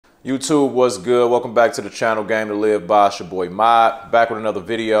YouTube, what's good? Welcome back to the channel, Game to Live by. It's your boy Mod, back with another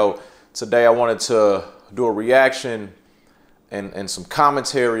video. Today I wanted to do a reaction and some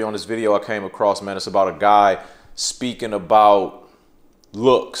commentary on this video I came across, man. It's about a guy speaking about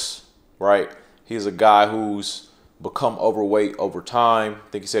looks, right? He's a guy who's become overweight over time. I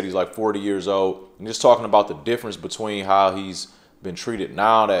think he said he's like 40 years old. And just talking about the difference between how he's been treated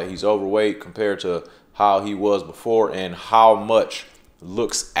now that he's overweight compared to how he was before, and how much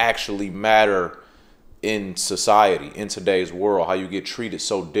looks actually matter in society, in today's world, how you get treated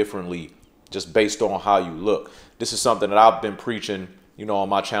so differently just based on how you look. This is something that I've been preaching, on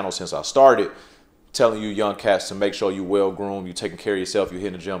my channel since I started, telling you young cats to make sure you well groomed, you taking care of yourself, you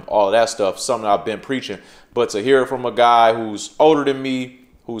hitting the gym, all of that stuff, something I've been preaching. But to hear it from a guy who's older than me,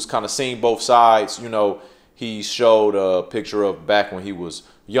 who's kind of seen both sides, he showed a picture of back when he was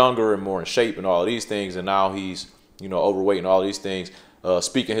younger and more in shape and all of these things, and now he's, overweight and all these things.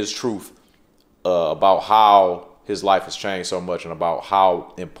 Speaking his truth about how his life has changed so much and about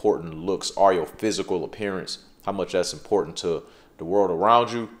how important looks are, your physical appearance, how much that's important to the world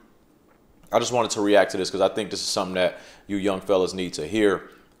around you. I just wanted to react to this because I think this is something that you young fellas need to hear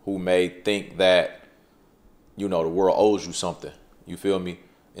who may think that, the world owes you something. You feel me?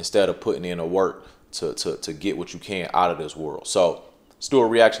 Instead of putting in the work to get what you can out of this world. So let's do a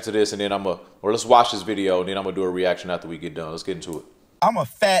reaction to this, and then let's watch this video, and then I'm gonna do a reaction after we get done. Let's get into it. I'm a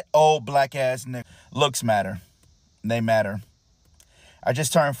fat, old, black-ass nigga. Looks matter. They matter. I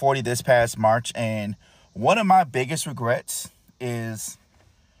just turned 40 this past March, and one of my biggest regrets is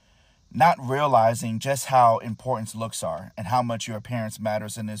not realizing just how important looks are and how much your appearance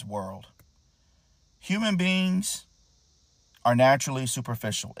matters in this world. Human beings are naturally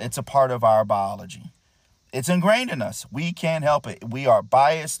superficial. It's a part of our biology. It's ingrained in us. We can't help it. We are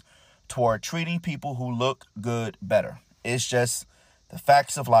biased toward treating people who look good better. It's just the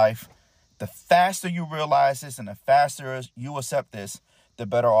facts of life. The faster you realize this and the faster you accept this, the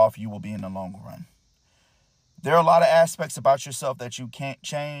better off you will be in the long run. There are a lot of aspects about yourself that you can't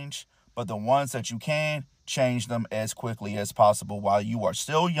change, but the ones that you can, change them as quickly as possible while you are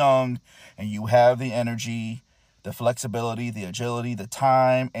still young and you have the energy, the flexibility, the agility, the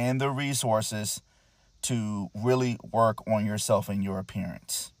time, and the resources to really work on yourself and your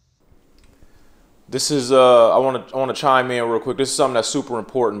appearance. This is I want to chime in real quick. This is something that's super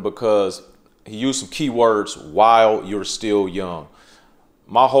important because he used some keywords while you're still young.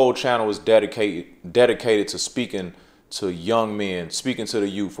 My whole channel is dedicated to speaking to young men, speaking to the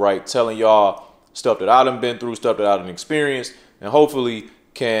youth, right? Telling y'all stuff that I done been through, stuff that I done experienced, and hopefully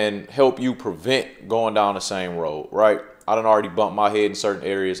can help you prevent going down the same road, right? I done already bumped my head in certain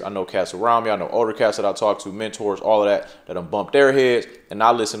areas. I know cats around me. I know older cats that I talk to, mentors, all of that done bumped their heads, and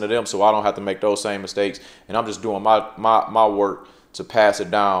I listen to them so I don't have to make those same mistakes. And I'm just doing my work to pass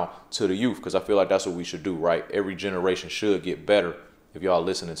it down to the youth because I feel like that's what we should do, right? Every generation should get better if y'all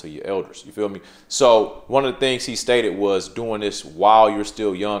listening to your elders. You feel me? So one of the things he stated was doing this while you're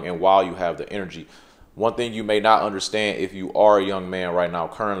still young and while you have the energy. One thing you may not understand if you are a young man right now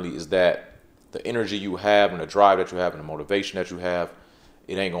currently is that the energy you have and the drive that you have and the motivation that you have,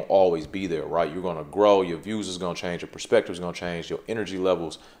 it ain't gonna always be there, right? You're gonna grow, your views is gonna change, your perspective is gonna change, your energy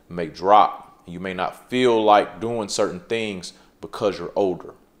levels may drop. You may not feel like doing certain things because you're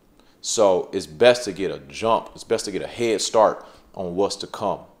older. So it's best to get a jump. It's best to get a head start on what's to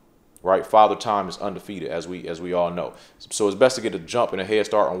come, right? Father Time is undefeated, as we all know. So it's best to get a jump and a head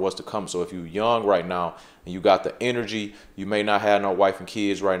start on what's to come. So if you're young right now and you got the energy, you may not have no wife and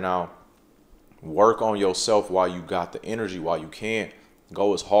kids right now, work on yourself while you got the energy, while you can.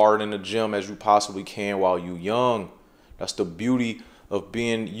 Go as hard in the gym as you possibly can while you young. That's the beauty of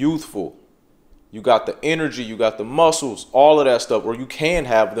being youthful. You got the energy, you got the muscles, all of that stuff, or you can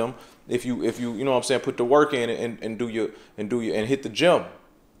have them if you you know what I'm saying, put the work in and hit the gym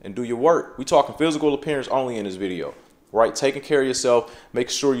and do your work. We talking physical appearance only in this video, right? Taking care of yourself,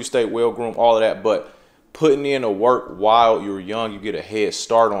 making sure you stay well groomed, all of that, but putting in the work while you're young, you get a head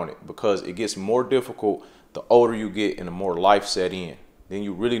start on it because it gets more difficult the older you get and the more life set in. Then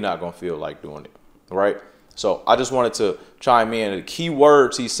you're really not going to feel like doing it, right? So I just wanted to chime in. The key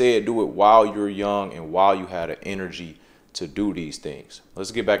words he said, do it while you're young and while you had the energy to do these things.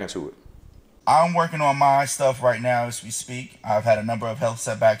 Let's get back into it. I'm working on my stuff right now as we speak. I've had a number of health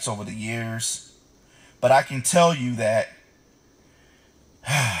setbacks over the years, but I can tell you that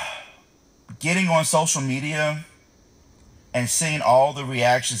getting on social media and seeing all the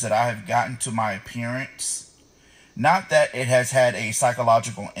reactions that I have gotten to my appearance, not that it has had a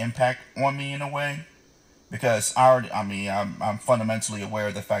psychological impact on me in a way, because I'm fundamentally aware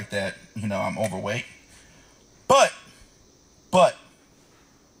of the fact that, I'm overweight, but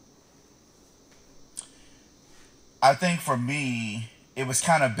I think for me, it was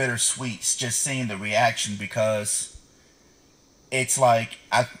kind of bittersweet just seeing the reaction, because it's like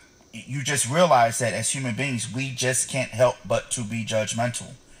you just realize that as human beings, we just can't help but to be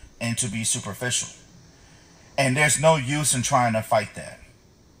judgmental and to be superficial. And there's no use in trying to fight that.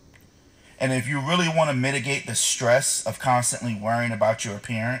 And if you really want to mitigate the stress of constantly worrying about your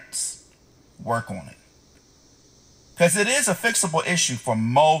appearance, work on it. Because it is a fixable issue for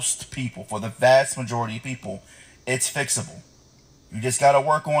most people. For the vast majority of people, it's fixable. You just got to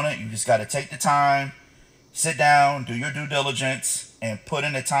work on it. You just got to take the time, sit down, do your due diligence, and put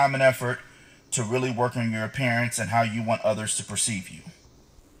in the time and effort to really work on your appearance and how you want others to perceive you.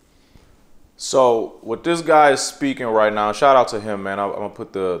 So what this guy is speaking right now, shout out to him, man. I'm gonna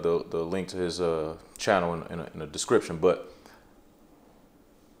put the link to his channel in the description. But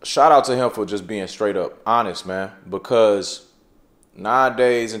shout out to him for just being straight up honest, man. Because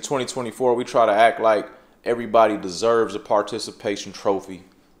nowadays in 2024, we try to act like everybody deserves a participation trophy.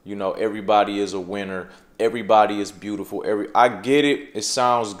 You know, everybody is a winner. Everybody is beautiful. I get it. It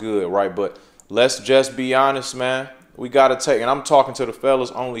sounds good, right? But let's just be honest, man. We gotta take, and I'm talking to the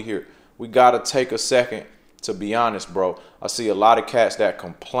fellas only here. We got to take a second to be honest, bro. I see a lot of cats that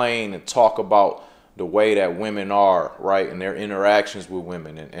complain and talk about the way that women are, right, and their interactions with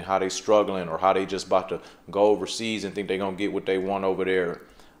women, and how they struggling, or how they just about to go overseas and think they're going to get what they want over there.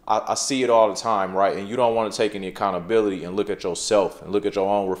 I see it all the time, right? And you don't want to take any accountability and look at yourself and look at your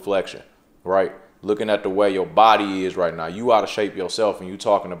own reflection, right? Looking at the way your body is right now. You out of shape yourself, and you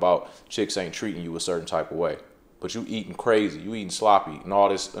talking about chicks ain't treating you a certain type of way. But you eating crazy, you eating sloppy, and all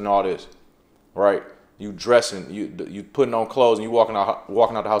this, right? You dressing, you putting on clothes, and you walking out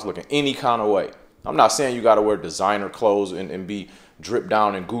the house looking any kind of way. I'm not saying you got to wear designer clothes and be dripped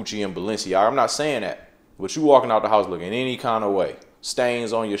down in Gucci and Balenciaga. I'm not saying that. But you walking out the house looking any kind of way.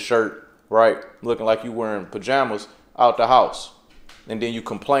 Stains on your shirt, right? Looking like you wearing pajamas out the house. And then you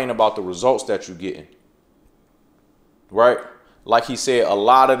complain about the results that you're getting, right? Like he said, a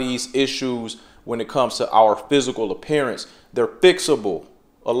lot of these issues when it comes to our physical appearance, they're fixable.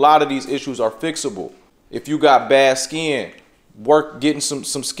 A lot of these issues are fixable. If you got bad skin, work getting some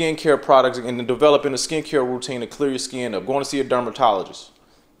skincare products and then developing a skincare routine to clear your skin up. Going to see a dermatologist.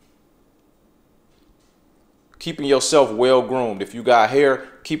 Keeping yourself well groomed. If you got hair,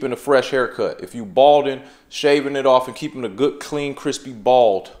 keeping a fresh haircut. If you balding, shaving it off and keeping a good, clean, crispy,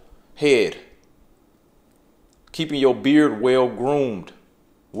 bald head. Keeping your beard well groomed,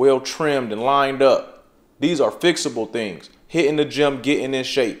 well trimmed and lined up. These are fixable things. Hitting the gym, getting in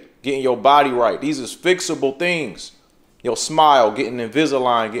shape, getting your body right. These is fixable things. Your smile, getting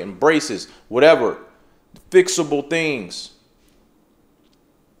Invisalign, getting braces, whatever. Fixable things.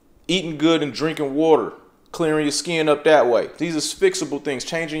 Eating good and drinking water, clearing your skin up that way. These are fixable things.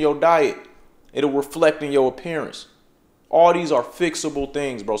 Changing your diet, it'll reflect in your appearance. All these are fixable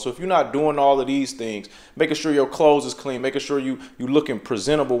things, bro. So if you're not doing all of these things, making sure your clothes is clean, making sure you looking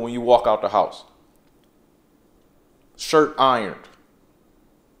presentable when you walk out the house. Shirt ironed.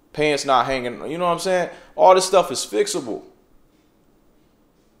 Pants not hanging, you know what I'm saying? All this stuff is fixable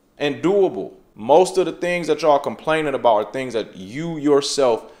and doable. Most of the things that y'all complaining about are things that you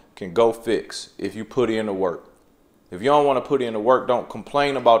yourself can go fix if you put in the work. If you don't want to put in the work, don't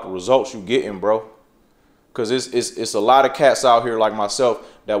complain about the results you getting, bro. Because it's a lot of cats out here like myself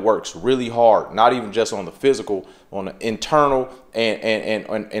that works really hard, not even just on the physical, on the internal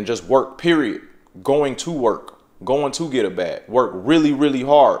and just work, period. Going to work, going to get a bag, work really, really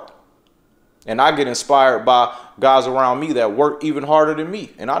hard. And I get inspired by guys around me that work even harder than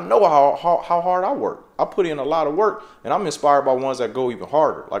me. And I know how hard I work. I put in a lot of work, and I'm inspired by ones that go even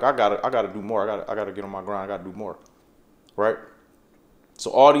harder. Like I gotta do more. I gotta get on my grind. I gotta do more, right? So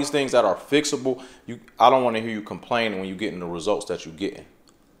all these things that are fixable, I don't want to hear you complaining when you getting the results that you're getting.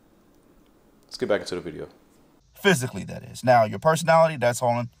 Let's get back into the video. Physically, that is. Now, your personality, it's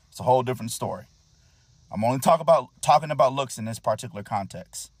a whole different story. I'm only talking about looks in this particular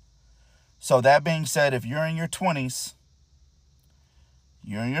context. So that being said, if you're in your 20s,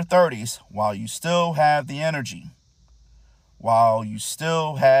 you're in your 30s, while you still have the energy, while you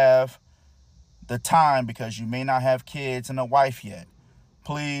still have the time because you may not have kids and a wife yet,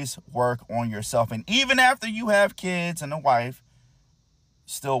 please work on yourself. And even after you have kids and a wife,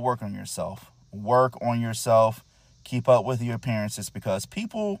 still work on yourself. Work on yourself. Keep up with your appearances, because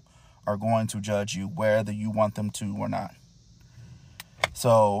people are going to judge you whether you want them to or not.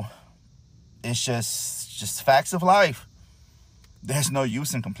 So it's just facts of life. There's no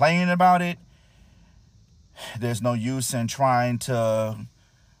use in complaining about it. There's no use in trying to,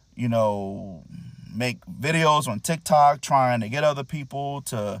 make videos on TikTok, trying to get other people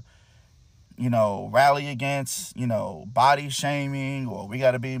to, rally against, body shaming, or we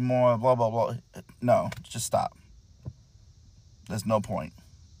got to be more blah, blah, blah. No, just stop. There's no point.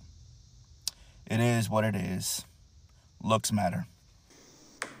 It is what it is. Looks matter.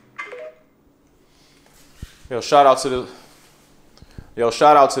 Shout out to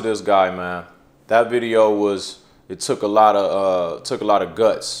this guy, man. That video it took a lot of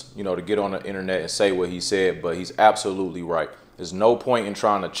guts, to get on the internet and say what he said, but he's absolutely right. There's no point in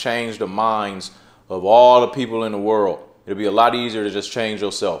trying to change the minds of all the people in the world. It'll be a lot easier to just change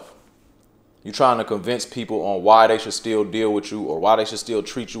yourself. You're trying to convince people on why they should still deal with you or why they should still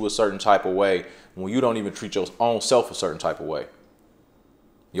treat you a certain type of way when you don't even treat your own self a certain type of way.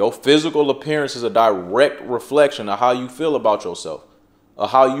 Your physical appearance is a direct reflection of how you feel about yourself, of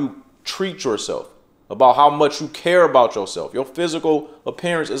how you treat yourself, about how much you care about yourself. Your physical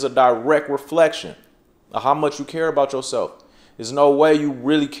appearance is a direct reflection of how much you care about yourself. There's no way you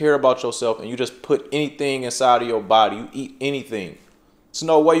really care about yourself and you just put anything inside of your body. You eat anything. There's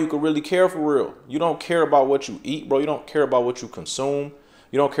no way you could really care for real. You don't care about what you eat, bro. You don't care about what you consume.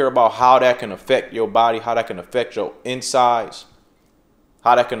 You don't care about how that can affect your body, how that can affect your insides,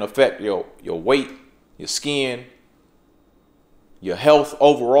 how that can affect your weight, your skin, your health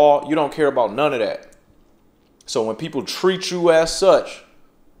overall. You don't care about none of that. So when people treat you as such,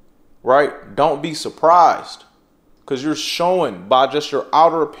 right, don't be surprised. Because you're showing by just your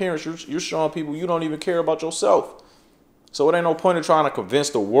outer appearance, you're showing people you don't even care about yourself. So it ain't no point in trying to convince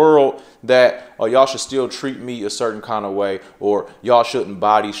the world that, oh, y'all should still treat me a certain kind of way, or y'all shouldn't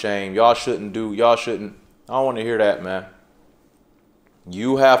body shame, y'all shouldn't. I don't want to hear that, man.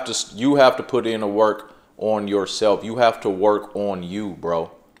 You have to put in the work on yourself. You have to work on you,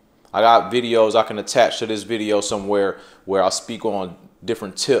 bro. I got videos I can attach to this video somewhere where I speak on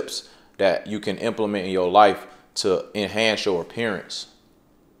different tips that you can implement in your life to enhance your appearance.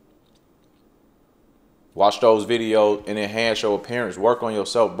 Watch those videos and enhance your appearance. Work on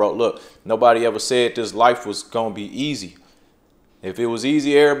yourself, bro. Look, nobody ever said this life was gonna be easy. If it was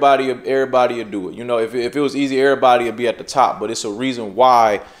easy, everybody would do it. If it was easy, everybody would be at the top. But it's a reason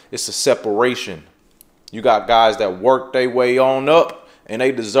why it's a separation. You got guys that work their way on up, and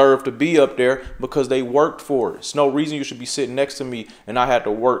they deserve to be up there because they worked for it. It's no reason you should be sitting next to me and I had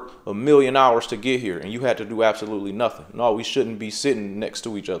to work 1,000,000 hours to get here and you had to do absolutely nothing. No, we shouldn't be sitting next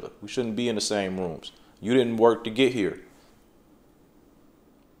to each other. We shouldn't be in the same rooms. You didn't work to get here.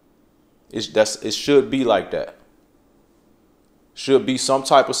 It should be like that. Should be some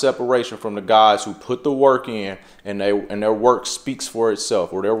type of separation from the guys who put the work in and their work speaks for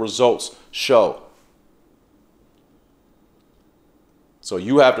itself or their results show. So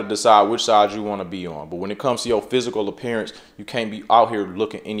you have to decide which side you want to be on. But when it comes to your physical appearance, you can't be out here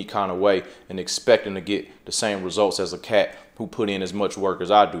looking any kind of way and expecting to get the same results as a cat who put in as much work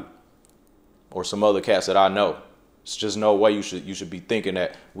as I do, or some other cats that I know. It's just no way you should be thinking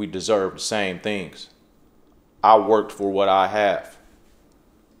that we deserve the same things. I worked for what I have.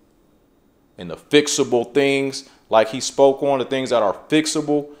 And the fixable things, like he spoke on, the things that are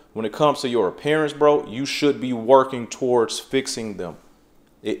fixable, when it comes to your appearance, bro, you should be working towards fixing them.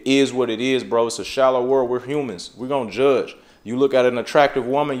 It is what it is, bro. It's a shallow world. We're humans. We're going to judge. You look at an attractive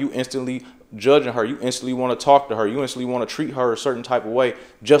woman, you instantly judging her. You instantly want to talk to her. You instantly want to treat her a certain type of way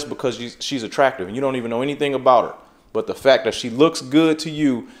just because she's attractive. And you don't even know anything about her. But the fact that she looks good to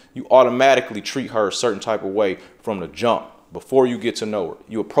you, you automatically treat her a certain type of way from the jump before you get to know her.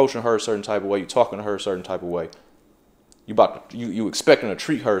 You approaching her a certain type of way. You talking to her a certain type of way. You expecting to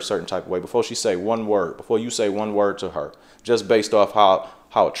treat her a certain type of way before she say one word, before you say one word to her, just based off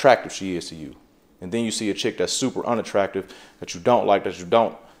how attractive she is to you. And then you see a chick that's super unattractive, that you don't like, that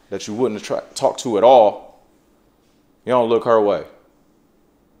you wouldn't talk to at all. You don't look her way.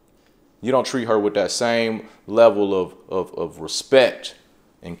 You don't treat her with that same level of respect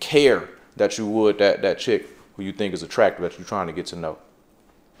and care that you would that chick who you think is attractive, that you're trying to get to know.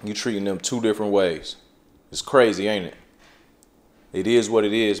 You're treating them two different ways. It's crazy, ain't it? It is what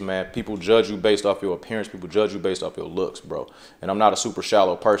it is, man. People judge you based off your appearance. People judge you based off your looks, bro. And I'm not a super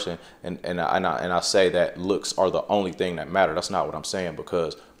shallow person, and I say that looks are the only thing that matter. That's not what I'm saying,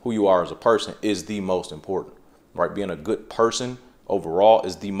 because who you are as a person is the most important, right? Being a good person overall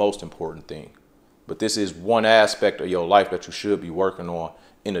is the most important thing. But this is one aspect of your life that you should be working on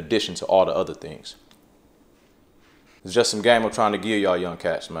in addition to all the other things. It's just some game I'm trying to give y'all young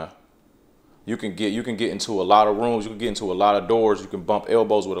cats, man. You can get into a lot of rooms, you can get into a lot of doors, you can bump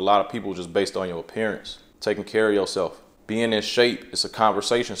elbows with a lot of people just based on your appearance. Taking care of yourself. Being in shape, it's a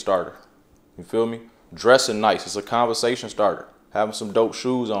conversation starter. You feel me? Dressing nice, it's a conversation starter. Having some dope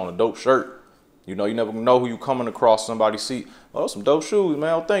shoes on, a dope shirt, You know, you never know who you coming across. Somebody see, oh, some dope shoes,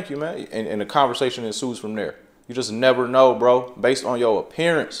 man. Oh, thank you, man. And the conversation ensues from there. You just never know, bro. Based on your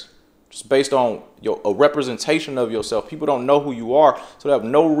appearance, just based on a representation of yourself. People don't know who you are, so they have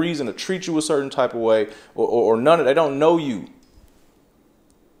no reason to treat you a certain type of way or none of. They don't know you.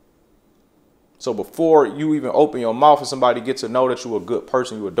 So before you even open your mouth and somebody gets to know that you're a good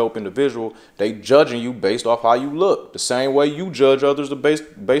person, you're a dope individual, they judging you based off how you look. The same way you judge others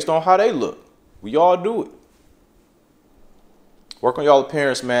based on how they look. We all do it. Work on y'all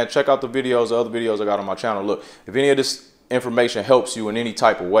appearance, man. Check out the videos, the other videos I got on my channel. Look, if any of this information helps you in any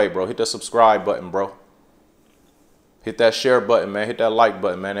type of way, bro, hit that subscribe button, bro. Hit that share button, man. Hit that like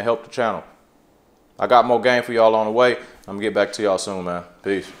button, man. It help the channel. I got more game for y'all on the way. I'm going to get back to y'all soon, man.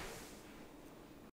 Peace.